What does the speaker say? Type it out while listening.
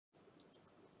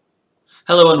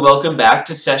Hello and welcome back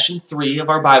to session 3 of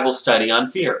our Bible study on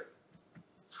fear.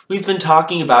 We've been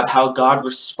talking about how God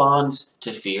responds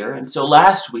to fear, and so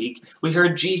last week we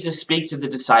heard Jesus speak to the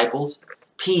disciples,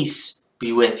 "Peace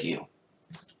be with you."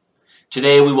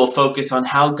 Today we will focus on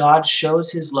how God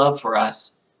shows His love for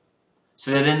us, so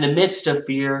that in the midst of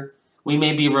fear we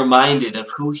may be reminded of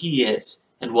who He is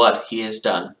and what He has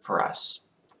done for us.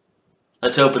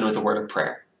 Let's open with a word of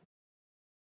prayer.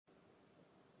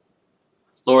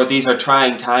 Lord, these are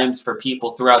trying times for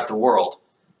people throughout the world,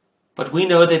 but we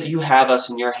know that you have us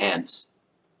in your hands.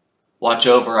 Watch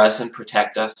over us and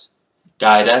protect us.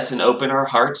 Guide us and open our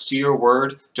hearts to your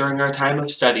word during our time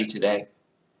of study today.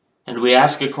 And we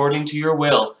ask, according to your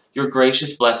will, your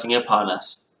gracious blessing upon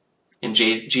us. In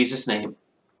Jesus' name,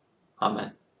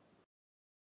 amen.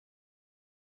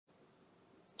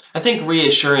 I think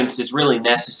reassurance is really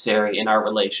necessary in our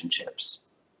relationships.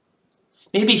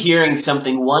 Maybe hearing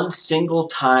something one single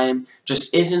time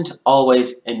just isn't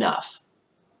always enough.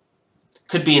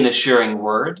 Could be an assuring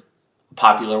word, a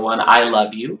popular one, "I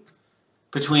love you,"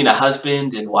 between a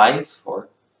husband and wife, or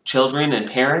children and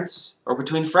parents, or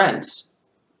between friends.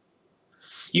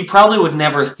 You probably would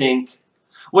never think,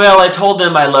 "Well, I told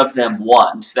them I loved them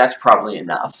once, that's probably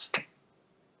enough."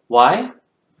 Why?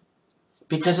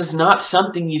 Because it's not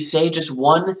something you say just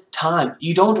one time.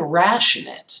 You don't ration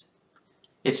it.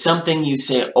 It's something you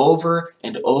say over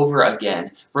and over again,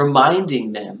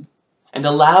 reminding them and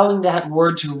allowing that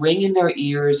word to ring in their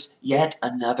ears yet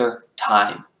another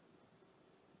time.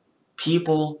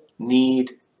 People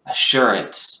need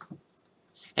assurance.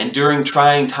 And during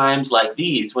trying times like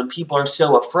these, when people are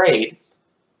so afraid,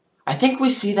 I think we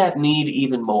see that need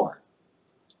even more.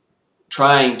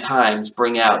 Trying times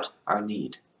bring out our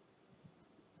need.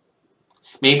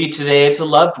 Maybe today it's a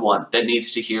loved one that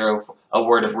needs to hear a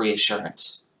word of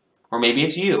reassurance. Or maybe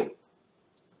it's you.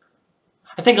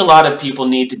 I think a lot of people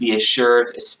need to be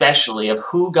assured, especially of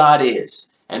who God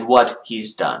is and what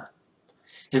He's done.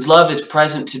 His love is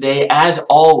present today as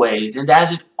always, and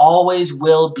as it always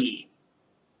will be.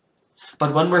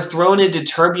 But when we're thrown into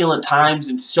turbulent times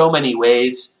in so many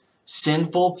ways,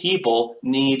 sinful people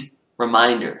need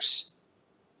reminders.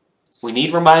 We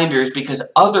need reminders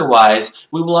because otherwise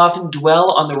we will often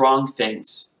dwell on the wrong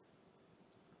things.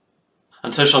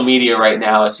 On social media right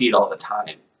now, I see it all the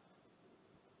time.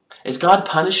 Is God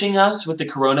punishing us with the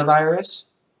coronavirus?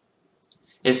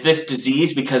 Is this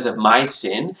disease because of my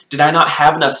sin? Did I not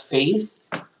have enough faith?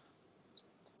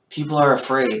 People are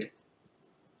afraid.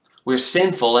 We're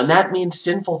sinful, and that means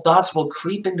sinful thoughts will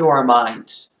creep into our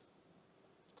minds.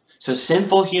 So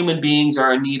sinful human beings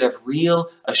are in need of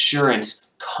real assurance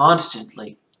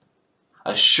constantly.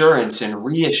 Assurance and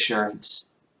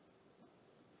reassurance.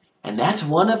 And that's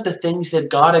one of the things that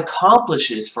God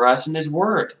accomplishes for us in His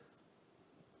Word.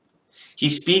 He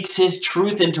speaks His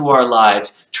truth into our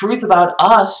lives, truth about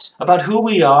us, about who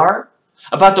we are,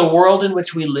 about the world in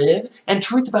which we live, and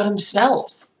truth about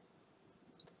Himself.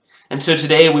 And so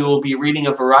today we will be reading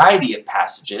a variety of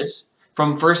passages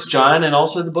from 1 John and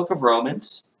also the book of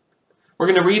Romans. We're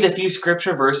going to read a few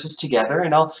scripture verses together,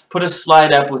 and I'll put a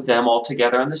slide up with them all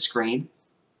together on the screen.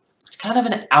 It's kind of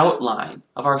an outline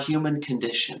of our human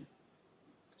condition.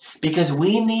 Because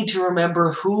we need to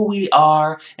remember who we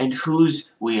are and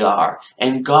whose we are.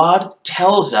 And God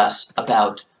tells us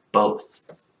about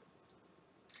both.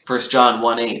 1 John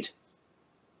 1:8.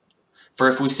 For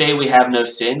if we say we have no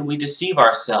sin, we deceive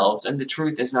ourselves, and the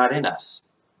truth is not in us.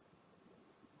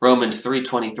 Romans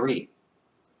 3:23.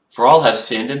 For all have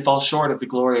sinned and fall short of the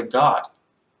glory of God.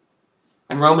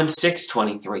 And Romans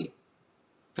 6:23.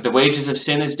 For the wages of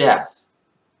sin is death.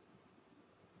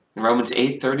 And Romans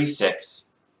 8:36.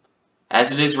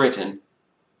 As it is written,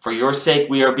 for your sake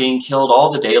we are being killed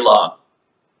all the day long.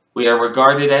 We are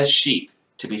regarded as sheep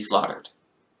to be slaughtered.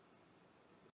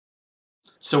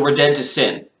 So we're dead to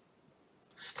sin.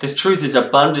 This truth is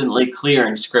abundantly clear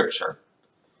in Scripture.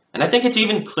 And I think it's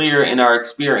even clear in our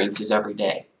experiences every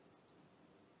day.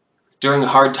 During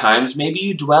hard times, maybe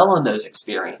you dwell on those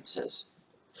experiences.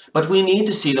 But we need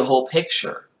to see the whole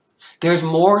picture. There's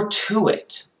more to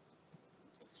it.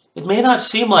 It may not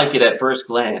seem like it at first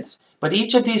glance, but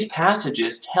each of these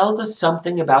passages tells us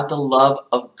something about the love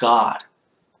of God,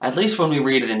 at least when we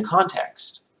read it in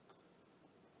context.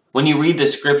 When you read the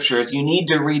scriptures, you need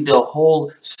to read the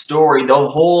whole story, the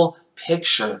whole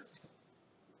picture.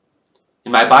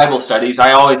 In my Bible studies,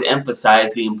 I always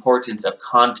emphasize the importance of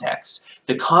context.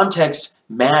 The context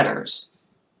matters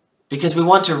because we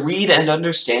want to read and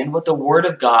understand what the Word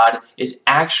of God is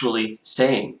actually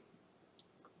saying.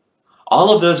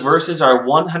 All of those verses are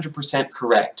 100%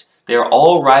 correct. They're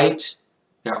all right.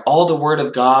 They're all the Word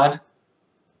of God.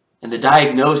 and the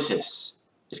diagnosis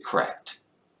is correct.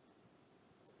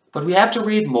 But we have to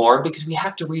read more because we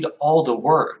have to read all the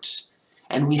words.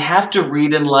 And we have to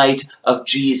read in light of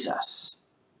Jesus.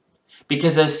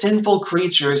 Because as sinful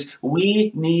creatures,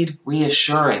 we need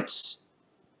reassurance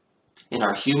in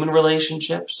our human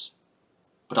relationships,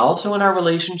 but also in our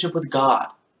relationship with God.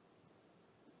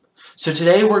 So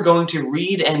today we're going to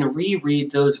read and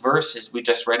reread those verses we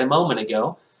just read a moment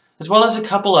ago, as well as a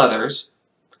couple others,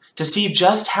 to see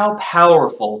just how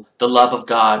powerful the love of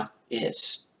God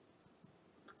is.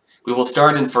 We will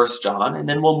start in 1 John, and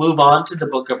then we'll move on to the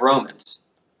book of Romans.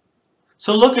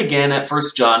 So look again at 1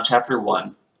 John chapter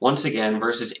 1, once again,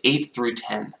 verses 8 through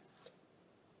 10.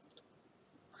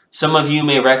 Some of you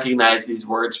may recognize these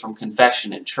words from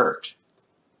confession in church.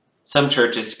 Some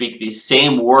churches speak these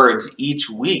same words each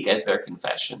week as their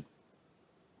confession.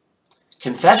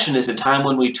 Confession is a time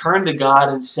when we turn to God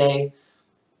and say,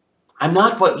 I'm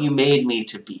not what you made me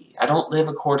to be. I don't live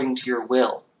according to your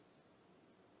will.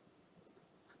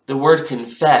 The word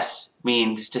confess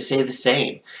means to say the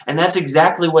same, and that's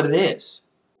exactly what it is.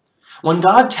 When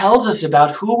God tells us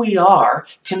about who we are,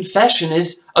 confession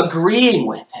is agreeing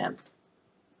with Him.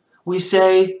 We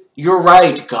say, you're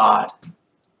right, God.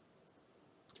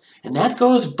 And that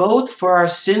goes both for our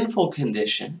sinful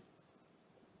condition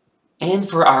and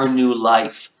for our new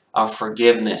life, our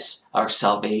forgiveness, our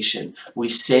salvation. We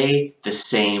say the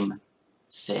same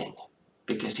thing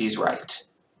because He's right.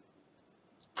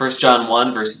 1 John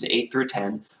 1, verses 8 through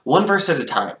 10, one verse at a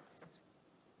time.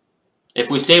 If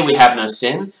we say we have no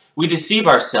sin, we deceive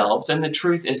ourselves and the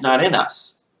truth is not in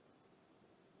us.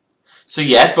 So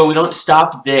yes, but we don't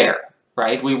stop there,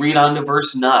 right? We read on to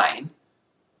verse 9.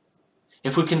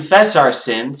 If we confess our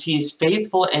sins, He is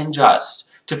faithful and just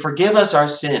to forgive us our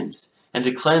sins and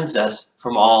to cleanse us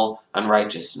from all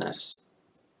unrighteousness.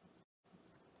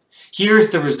 Here's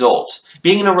the result.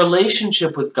 Being in a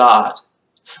relationship with God,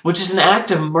 which is an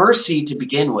act of mercy to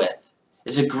begin with,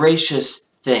 is a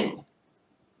gracious thing.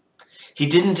 He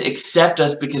didn't accept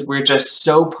us because we're just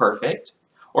so perfect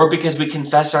or because we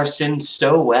confess our sins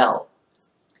so well.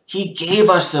 He gave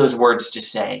us those words to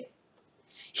say.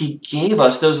 He gave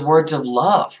us those words of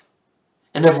love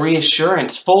and of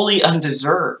reassurance, fully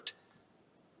undeserved.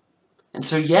 And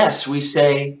so yes, we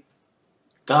say,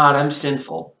 God, I'm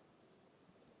sinful.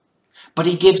 But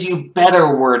He gives you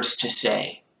better words to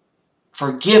say.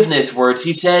 Forgiveness words.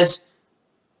 He says,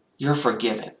 you're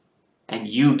forgiven. And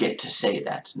you get to say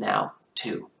that now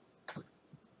too.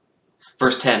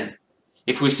 Verse 10.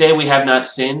 If we say we have not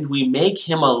sinned, we make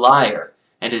Him a liar,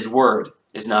 and His word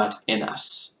is not in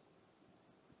us.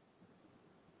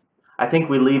 I think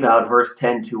we leave out verse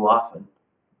 10 too often.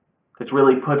 This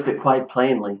really puts it quite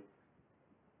plainly.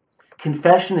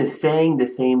 Confession is saying the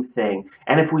same thing.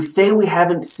 And if we say we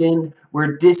haven't sinned,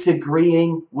 we're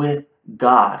disagreeing with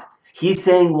God. He's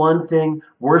saying one thing,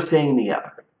 we're saying the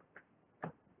other.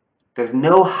 There's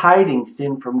no hiding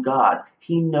sin from God.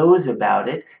 He knows about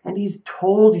it, and He's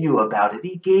told you about it.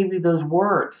 He gave you those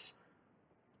words.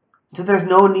 So there's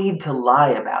no need to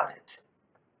lie about it.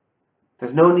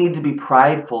 There's no need to be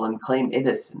prideful and claim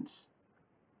innocence.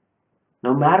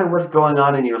 No matter what's going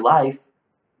on in your life,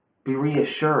 be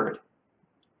reassured.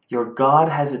 Your God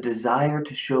has a desire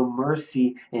to show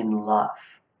mercy in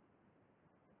love.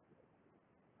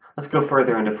 Let's go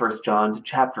further into 1 John to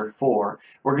chapter 4.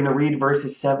 We're going to read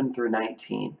verses 7 through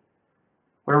 19,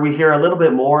 where we hear a little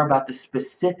bit more about the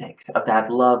specifics of that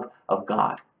love of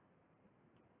God.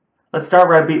 Let's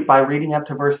start by reading up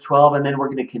to verse 12, and then we're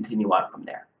going to continue on from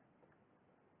there.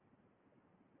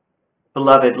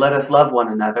 Beloved, let us love one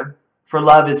another, for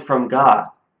love is from God,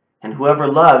 and whoever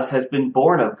loves has been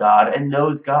born of God and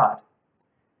knows God.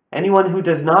 Anyone who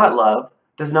does not love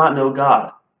does not know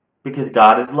God, because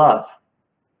God is love.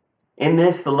 In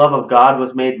this the love of God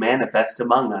was made manifest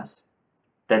among us,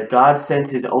 that God sent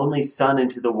His only Son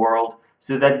into the world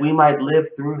so that we might live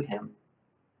through Him.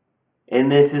 In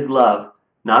this is love,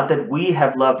 not that we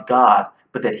have loved God,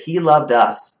 but that He loved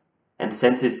us and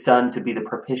sent His Son to be the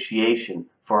propitiation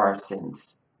for our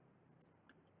sins.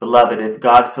 Beloved, if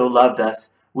God so loved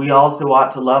us, we also ought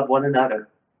to love one another.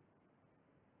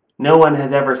 No one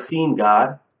has ever seen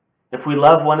God. If we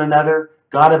love one another,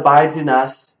 God abides in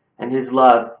us, and His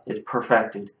love is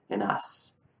perfected in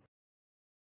us.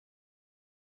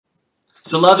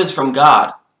 So love is from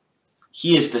God.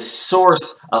 He is the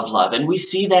source of love, and we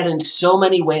see that in so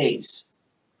many ways.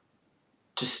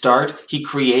 To start, He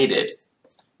created,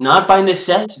 not by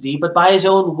necessity, but by His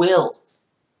own will.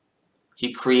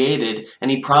 He created,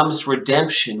 and He promised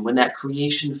redemption when that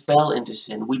creation fell into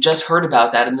sin. We just heard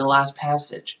about that in the last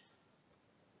passage.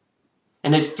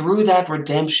 And it's through that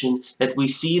redemption that we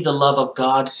see the love of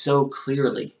God so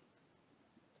clearly.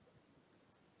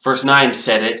 Verse 9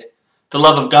 said it, "The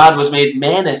love of God was made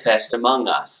manifest among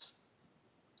us."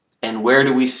 And where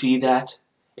do we see that?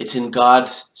 It's in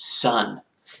God's Son,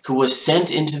 who was sent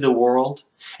into the world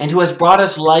and who has brought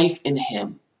us life in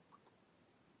Him.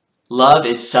 Love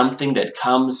is something that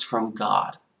comes from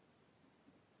God.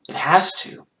 It has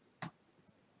to.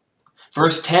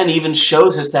 Verse 10 even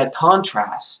shows us that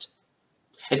contrast.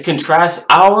 It contrasts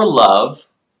our love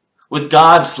with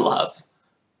God's love.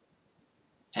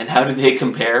 And how do they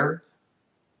compare?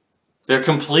 They're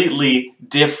completely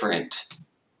different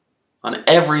on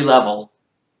every level.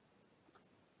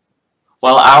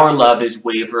 While our love is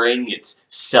wavering, it's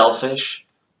selfish,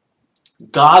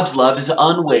 God's love is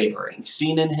unwavering,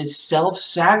 seen in His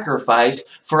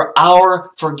self-sacrifice for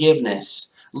our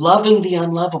forgiveness, loving the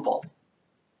unlovable.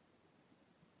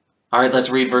 All right, let's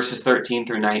read verses 13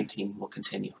 through 19. We'll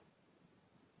continue.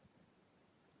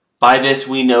 "By this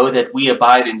we know that we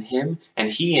abide in Him and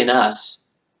He in us,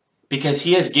 because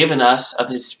He has given us of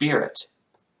His Spirit.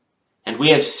 And we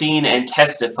have seen and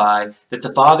testify that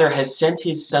the Father has sent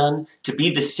His Son to be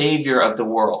the Savior of the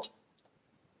world.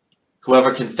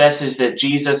 Whoever confesses that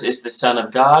Jesus is the Son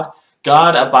of God,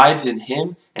 God abides in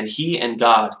Him and He in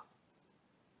God.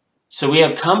 So we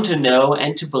have come to know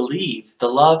and to believe the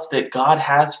love that God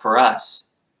has for us.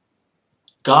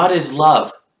 God is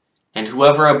love, and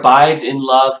whoever abides in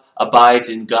love abides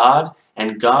in God,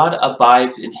 and God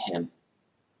abides in him.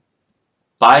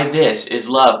 By this is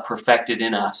love perfected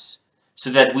in us, so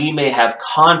that we may have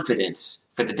confidence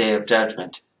for the day of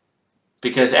judgment.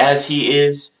 Because as He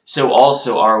is, so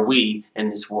also are we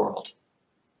in this world.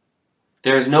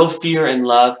 There is no fear in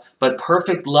love, but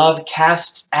perfect love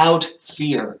casts out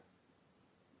fear.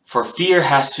 For fear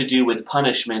has to do with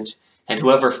punishment, and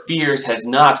whoever fears has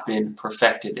not been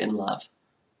perfected in love.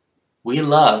 We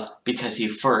love because He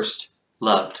first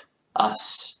loved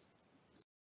us."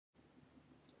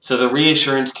 So the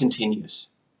reassurance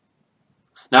continues.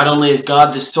 Not only is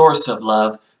God the source of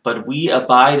love, but we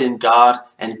abide in God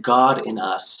and God in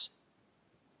us.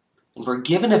 And we're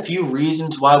given a few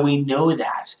reasons why we know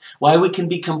that, why we can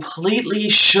be completely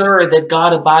sure that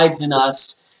God abides in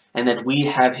us and that we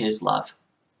have His love.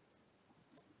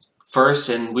 First,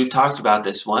 and we've talked about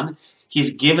this one,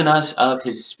 He's given us of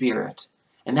His Spirit.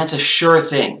 And that's a sure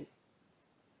thing.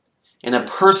 In a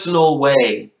personal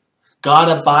way, God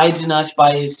abides in us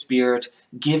by His Spirit,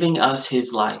 giving us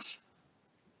His life.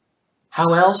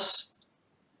 How else?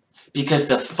 Because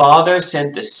the Father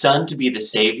sent the Son to be the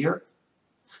Savior.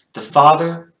 The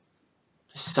Father,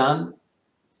 the Son,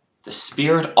 the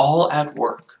Spirit, all at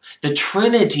work. The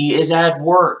Trinity is at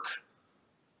work.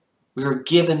 We are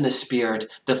given the Spirit.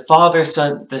 The Father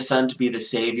sent the Son to be the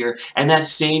Savior. And that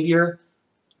Savior,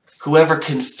 whoever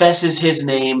confesses His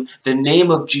name, the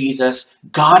name of Jesus,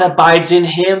 God abides in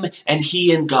Him and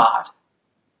He in God.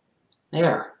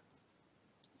 There.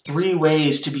 3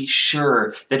 ways to be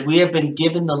sure that we have been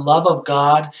given the love of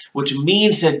God, which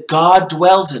means that God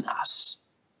dwells in us.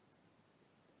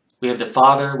 We have the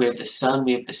Father, we have the Son,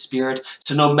 we have the Spirit.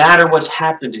 So no matter what's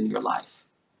happened in your life,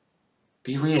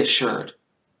 be reassured.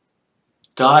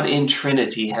 God in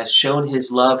Trinity has shown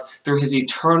His love through His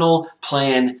eternal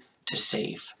plan to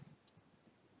save.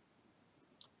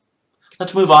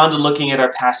 Let's move on to looking at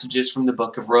our passages from the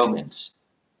book of Romans.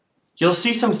 You'll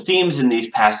see some themes in these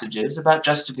passages about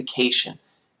justification.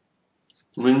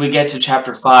 And when we get to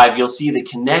chapter 5, you'll see the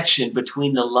connection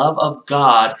between the love of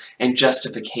God and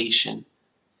justification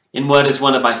in what is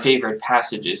one of my favorite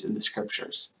passages in the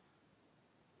Scriptures.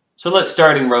 So let's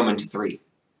start in Romans 3.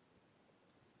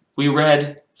 We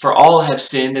read, "For all have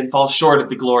sinned and fall short of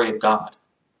the glory of God."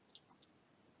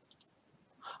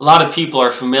 A lot of people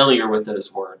are familiar with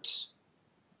those words.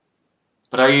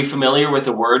 But are you familiar with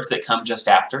the words that come just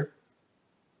after?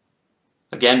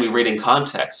 Again, we read in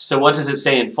context. So what does it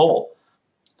say in full?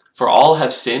 "For all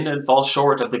have sinned and fall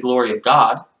short of the glory of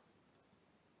God,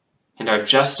 and are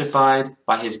justified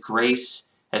by His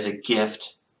grace as a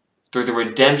gift through the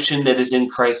redemption that is in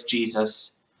Christ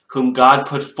Jesus, whom God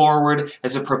put forward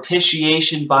as a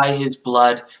propitiation by His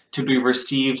blood to be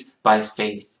received by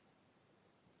faith.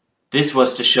 This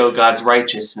was to show God's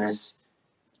righteousness,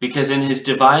 because in His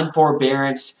divine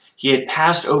forbearance He had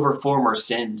passed over former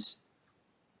sins.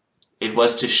 It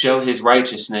was to show His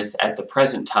righteousness at the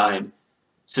present time,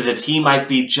 so that He might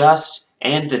be just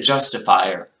and the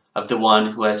justifier of the one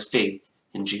who has faith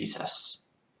in Jesus.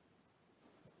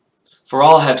 For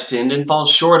all have sinned and fall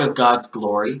short of God's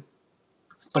glory,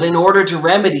 but in order to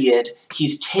remedy it,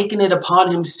 He's taken it upon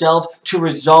Himself to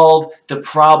resolve the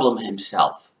problem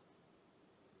Himself.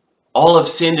 All have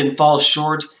sinned and fall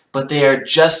short, but they are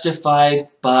justified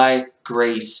by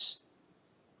grace.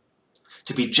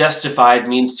 To be justified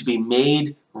means to be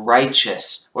made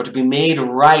righteous, or to be made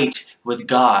right with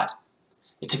God.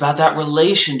 It's about that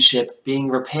relationship being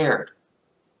repaired.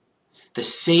 The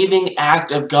saving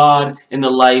act of God in the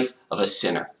life of a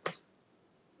sinner.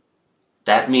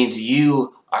 That means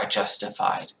you are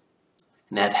justified.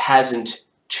 And that hasn't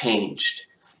changed.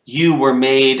 You were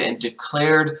made and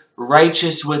declared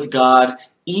righteous with God,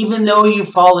 even though you've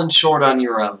fallen short on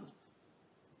your own.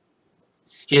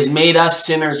 He has made us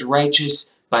sinners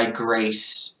righteous by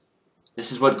grace.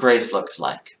 This is what grace looks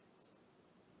like.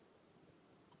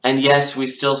 And yes, we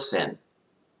still sin.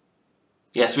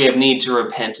 Yes, we have need to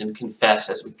repent and confess,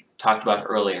 as we talked about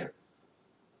earlier.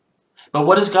 But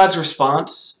what is God's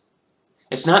response?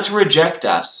 It's not to reject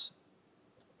us.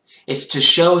 It's to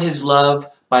show his love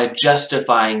by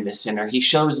justifying the sinner. He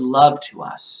shows love to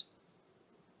us.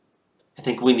 I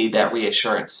think we need that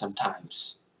reassurance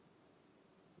sometimes.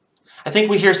 I think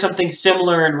we hear something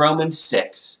similar in Romans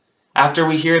 6. After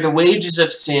we hear the wages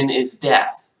of sin is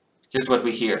death, here's what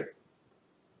we hear.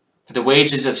 For the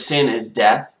wages of sin is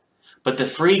death, but the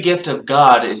free gift of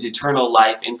God is eternal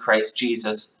life in Christ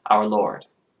Jesus our Lord.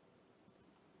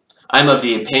 I'm of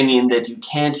the opinion that you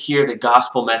can't hear the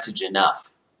gospel message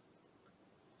enough.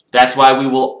 That's why we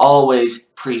will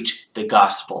always preach the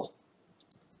gospel.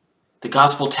 The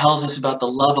gospel tells us about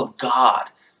the love of God.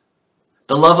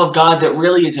 The love of God that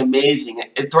really is amazing.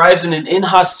 It thrives in an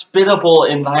inhospitable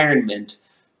environment,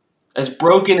 as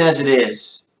broken as it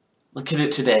is. Look at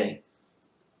it today.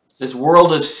 This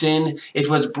world of sin, it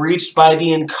was breached by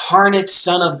the incarnate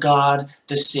Son of God,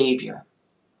 the Savior.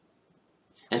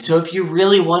 And so if you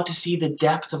really want to see the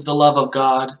depth of the love of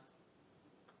God,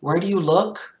 where do you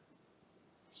look?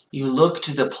 You look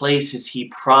to the places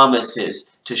he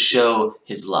promises to show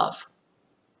his love.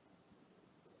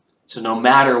 So no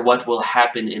matter what will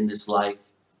happen in this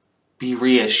life, be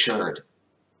reassured.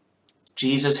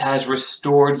 Jesus has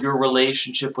restored your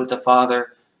relationship with the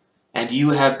Father, and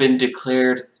you have been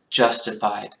declared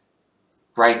justified,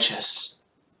 righteous,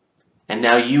 and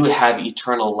now you have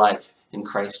eternal life in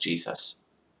Christ Jesus.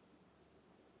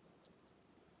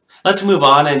 Let's move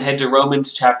on and head to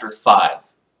Romans chapter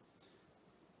 5.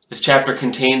 This chapter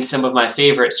contains some of my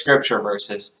favorite scripture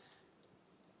verses.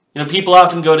 People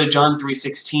often go to John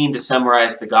 3:16 to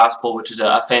summarize the gospel, which is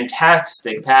a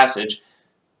fantastic passage.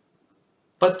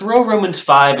 But throw Romans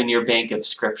 5 in your bank of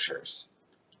scriptures.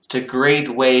 It's a great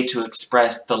way to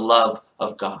express the love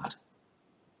of God.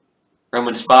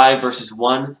 Romans 5 verses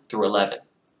 1 through 11.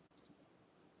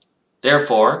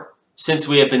 Therefore, since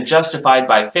we have been justified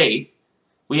by faith,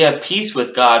 we have peace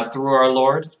with God through our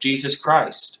Lord Jesus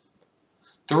Christ.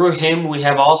 Through him we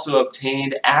have also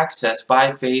obtained access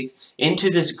by faith into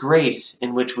this grace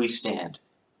in which we stand.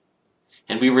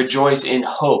 And we rejoice in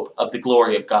hope of the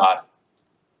glory of God.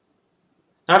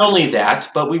 Not only that,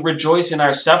 but we rejoice in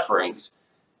our sufferings,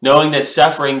 knowing that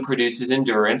suffering produces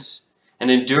endurance,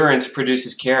 and endurance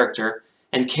produces character,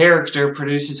 and character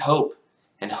produces hope,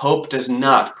 and hope does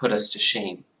not put us to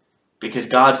shame, because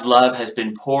God's love has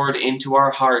been poured into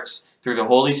our hearts through the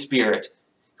Holy Spirit,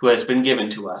 who has been given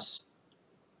to us.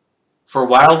 For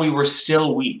while we were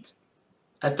still weak,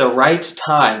 at the right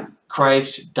time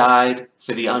Christ died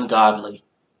for the ungodly.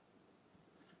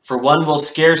 For one will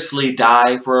scarcely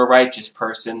die for a righteous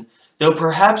person, though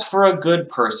perhaps for a good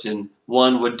person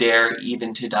one would dare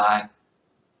even to die.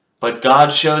 But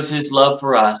God shows his love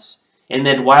for us, in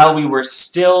that while we were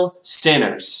still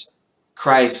sinners,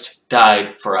 Christ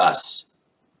died for us.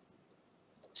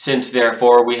 Since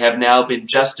therefore we have now been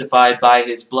justified by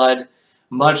his blood,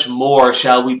 much more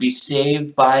shall we be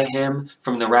saved by him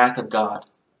from the wrath of God.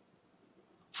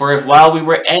 For if while we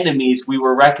were enemies we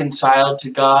were reconciled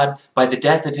to God by the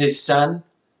death of his Son,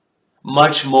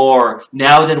 much more,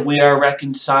 now that we are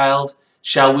reconciled,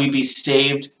 shall we be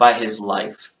saved by his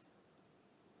life.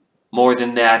 More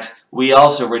than that, we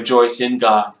also rejoice in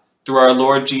God through our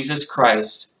Lord Jesus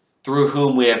Christ, through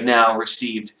whom we have now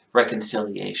received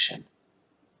reconciliation.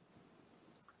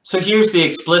 So here's the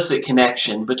explicit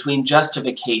connection between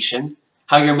justification,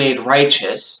 how you're made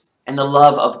righteous, and the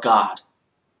love of God.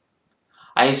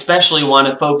 I especially want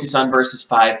to focus on verses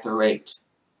 5 through 8.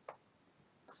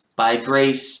 By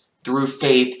grace, through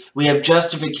faith, we have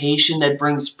justification that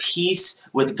brings peace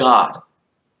with God.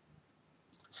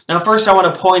 Now first I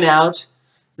want to point out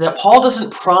that Paul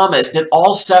doesn't promise that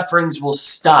all sufferings will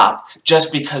stop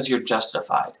just because you're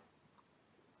justified.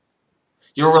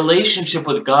 Your relationship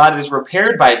with God is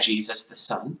repaired by Jesus the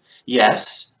Son,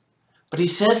 yes, but he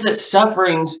says that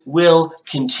sufferings will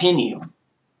continue.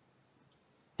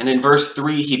 And in verse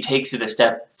 3, he takes it a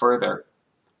step further.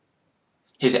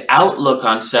 His outlook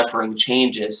on suffering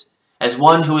changes as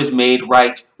one who is made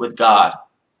right with God.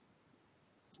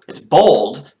 It's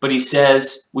bold, but he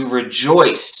says we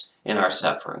rejoice in our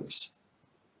sufferings.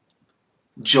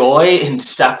 Joy in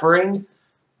suffering?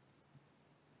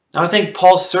 Now, I think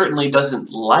Paul certainly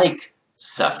doesn't like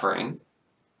suffering,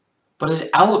 but his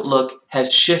outlook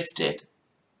has shifted.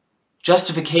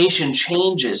 Justification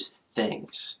changes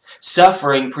things.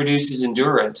 Suffering produces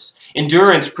endurance.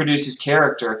 Endurance produces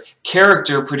character.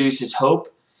 Character produces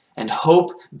hope. And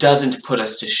hope doesn't put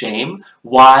us to shame.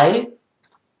 Why?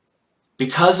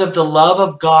 Because of the love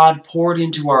of God poured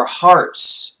into our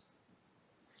hearts,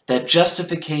 that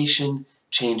justification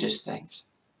changes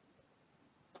things.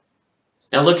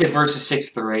 Now look at verses 6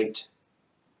 through 8.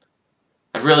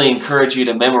 I'd really encourage you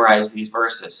to memorize these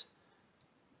verses.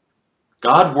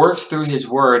 God works through His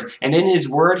Word, and in His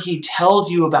Word He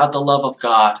tells you about the love of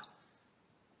God.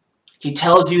 He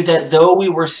tells you that though we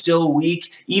were still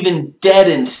weak, even dead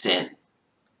in sin,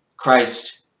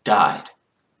 Christ died.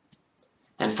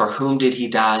 And for whom did He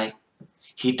die?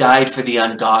 He died for the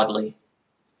ungodly.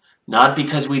 Not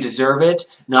because we deserve it,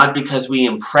 not because we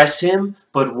impress Him,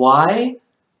 but why?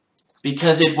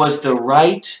 Because it was the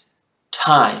right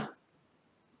time.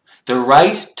 The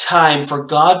right time for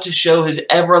God to show His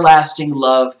everlasting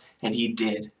love, and He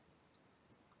did.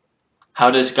 How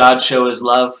does God show His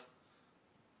love?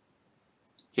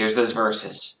 Here's those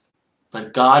verses.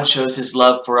 But God shows His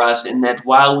love for us in that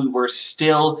while we were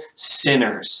still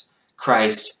sinners,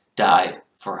 Christ died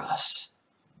for us.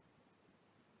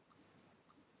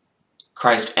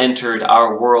 Christ entered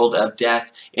our world of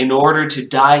death in order to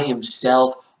die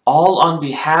Himself, all on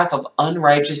behalf of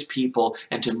unrighteous people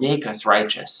and to make us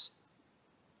righteous.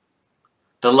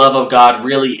 The love of God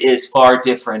really is far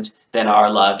different than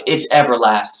our love. It's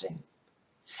everlasting.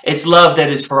 It's love that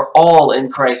is for all in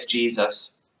Christ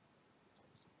Jesus.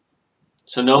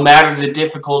 So no matter the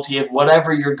difficulty of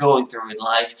whatever you're going through in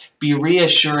life, be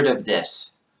reassured of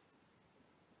this.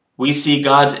 We see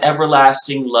God's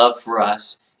everlasting love for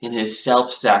us in His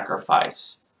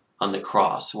self-sacrifice on the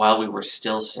cross while we were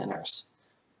still sinners.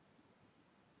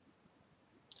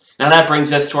 Now that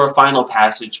brings us to our final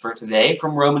passage for today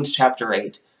from Romans chapter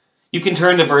 8. You can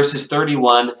turn to verses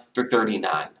 31 through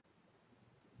 39.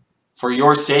 For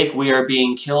your sake we are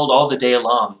being killed all the day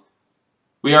long.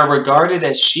 We are regarded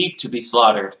as sheep to be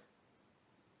slaughtered.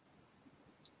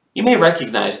 You may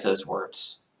recognize those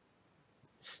words.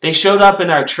 They showed up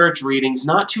in our church readings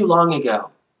not too long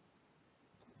ago.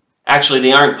 Actually,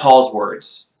 they aren't Paul's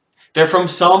words. They're from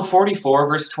Psalm 44,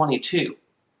 verse 22.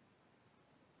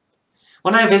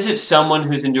 When I visit someone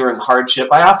who's enduring hardship,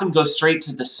 I often go straight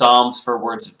to the Psalms for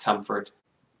words of comfort.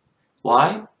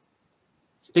 Why?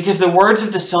 Because the words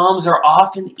of the Psalms are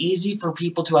often easy for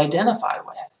people to identify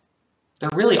with. They're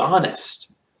really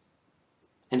honest.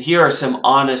 And here are some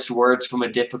honest words from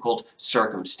a difficult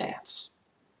circumstance.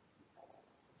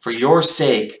 For your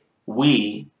sake,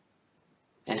 we,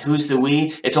 and who's the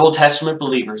we? It's Old Testament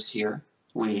believers here,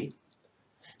 we.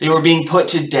 They were being put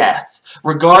to death,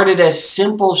 regarded as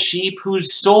simple sheep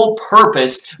whose sole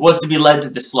purpose was to be led to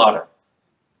the slaughter.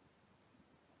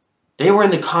 They were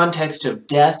in the context of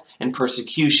death and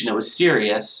persecution. It was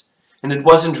serious, and it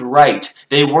wasn't right.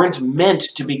 They weren't meant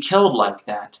to be killed like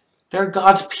that. They're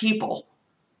God's people.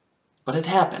 But it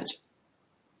happened.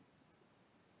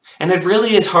 And it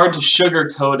really is hard to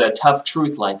sugarcoat a tough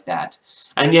truth like that.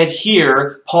 And yet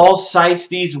here, Paul cites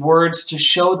these words to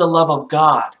show the love of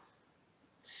God.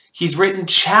 He's written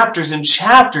chapters and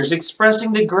chapters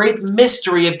expressing the great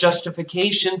mystery of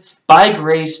justification by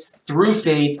grace through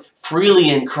faith freely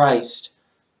in Christ.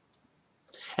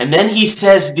 And then he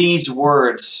says these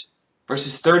words,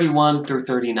 verses 31 through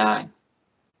 39.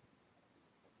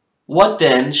 What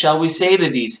then shall we say to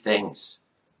these things?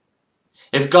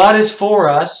 If God is for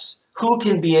us, who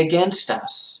can be against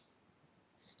us?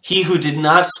 He who did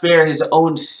not spare His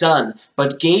own Son,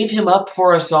 but gave Him up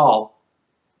for us all,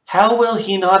 how will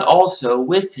He not also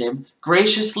with Him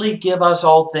graciously give us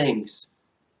all things?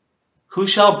 Who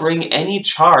shall bring any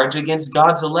charge against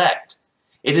God's elect?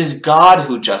 It is God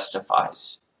who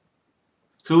justifies.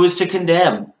 Who is to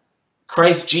condemn?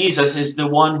 Christ Jesus is the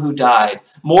one who died.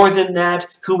 More than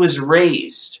that, who was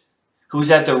raised, who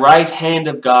is at the right hand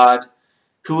of God,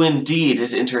 who indeed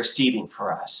is interceding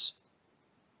for us.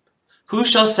 Who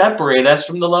shall separate us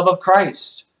from the love of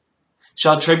Christ?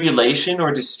 Shall tribulation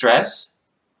or distress,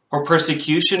 or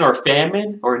persecution, or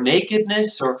famine, or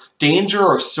nakedness, or danger,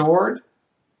 or sword?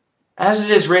 As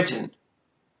it is written,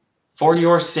 for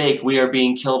your sake we are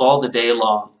being killed all the day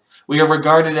long. We are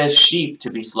regarded as sheep to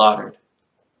be slaughtered.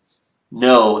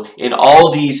 No, in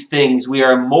all these things we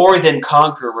are more than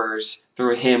conquerors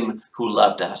through him who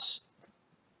loved us.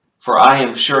 For I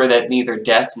am sure that neither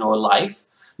death nor life,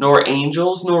 nor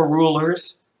angels nor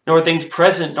rulers, nor things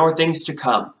present nor things to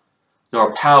come,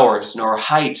 nor powers, nor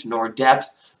height, nor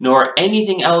depth, nor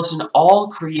anything else in all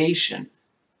creation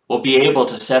will be able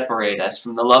to separate us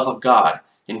from the love of God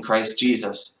in Christ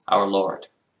Jesus our Lord.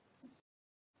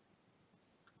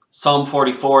 Psalm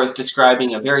 44 is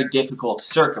describing a very difficult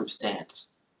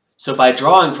circumstance. So by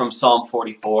drawing from Psalm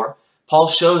 44, Paul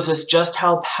shows us just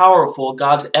how powerful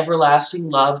God's everlasting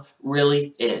love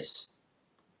really is.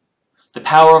 The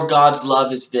power of God's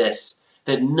love is this,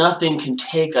 that nothing can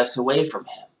take us away from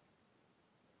him.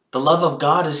 The love of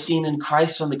God is seen in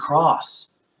Christ on the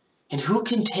cross. And who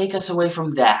can take us away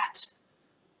from that?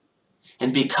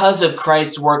 And because of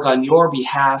Christ's work on your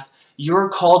behalf, you're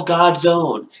called God's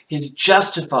own, his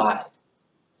justified,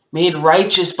 made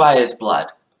righteous by his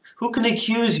blood. Who can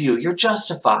accuse you? You're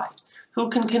justified. Who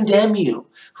can condemn you?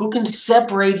 Who can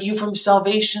separate you from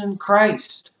salvation in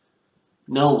Christ?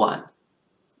 No one.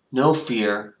 No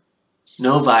fear.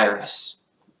 No virus.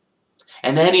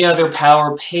 And any other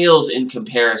power pales in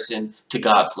comparison to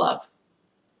God's love.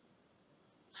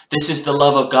 This is the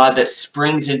love of God that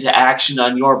springs into action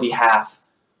on your behalf.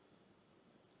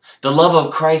 The love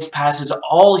of Christ passes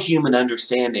all human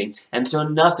understanding, and so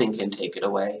nothing can take it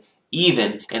away,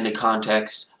 even in the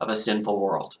context of a sinful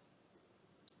world.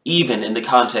 Even in the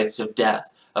context of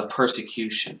death, of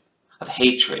persecution, of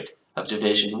hatred, of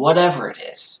division, whatever it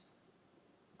is.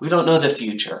 We don't know the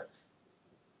future.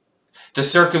 The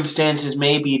circumstances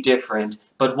may be different,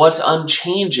 but what's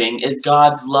unchanging is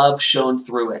God's love shown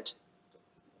through it.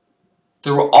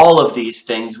 Through all of these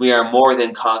things, we are more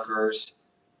than conquerors,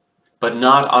 but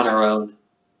not on our own.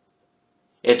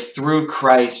 It's through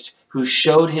Christ who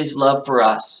showed his love for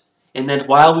us, in that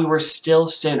while we were still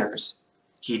sinners,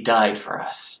 he died for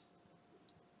us.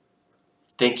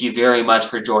 Thank you very much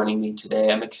for joining me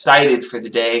today. I'm excited for the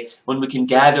day when we can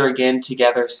gather again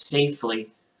together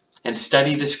safely and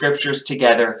study the scriptures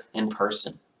together in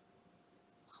person.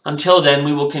 Until then,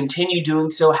 we will continue doing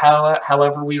so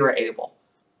however we are able.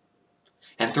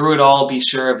 And through it all, be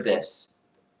sure of this: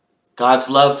 God's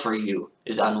love for you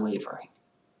is unwavering.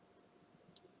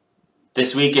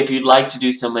 This week, if you'd like to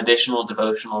do some additional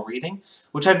devotional reading,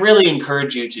 which I'd really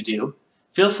encourage you to do,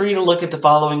 feel free to look at the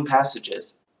following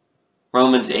passages: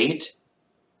 Romans 8,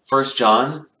 1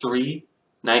 John 3,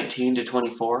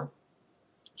 19-24,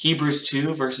 Hebrews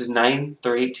 2, verses 9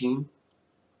 through 18,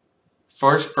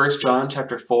 1 John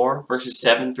chapter 4, verses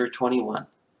 7 through 21.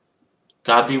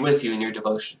 God be with you in your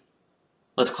devotion.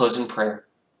 Let's close in prayer.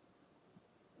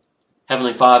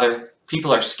 Heavenly Father,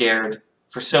 people are scared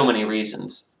for so many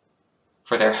reasons.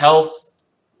 For their health,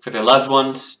 for their loved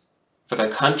ones, for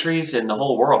their countries and the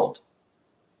whole world.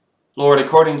 Lord,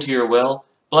 according to your will,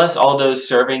 bless all those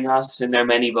serving us in their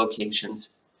many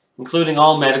vocations, including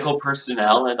all medical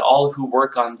personnel and all who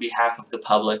work on behalf of the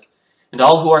public, and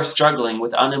all who are struggling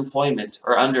with unemployment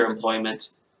or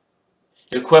underemployment.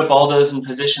 Equip all those in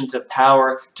positions of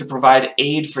power to provide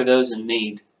aid for those in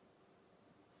need.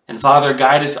 And Father,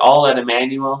 guide us all at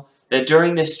Emmanuel, that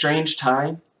during this strange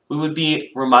time, we would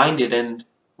be reminded and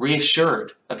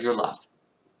reassured of your love.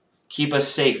 Keep us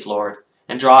safe, Lord,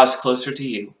 and draw us closer to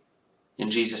you. In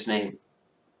Jesus' name,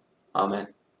 amen.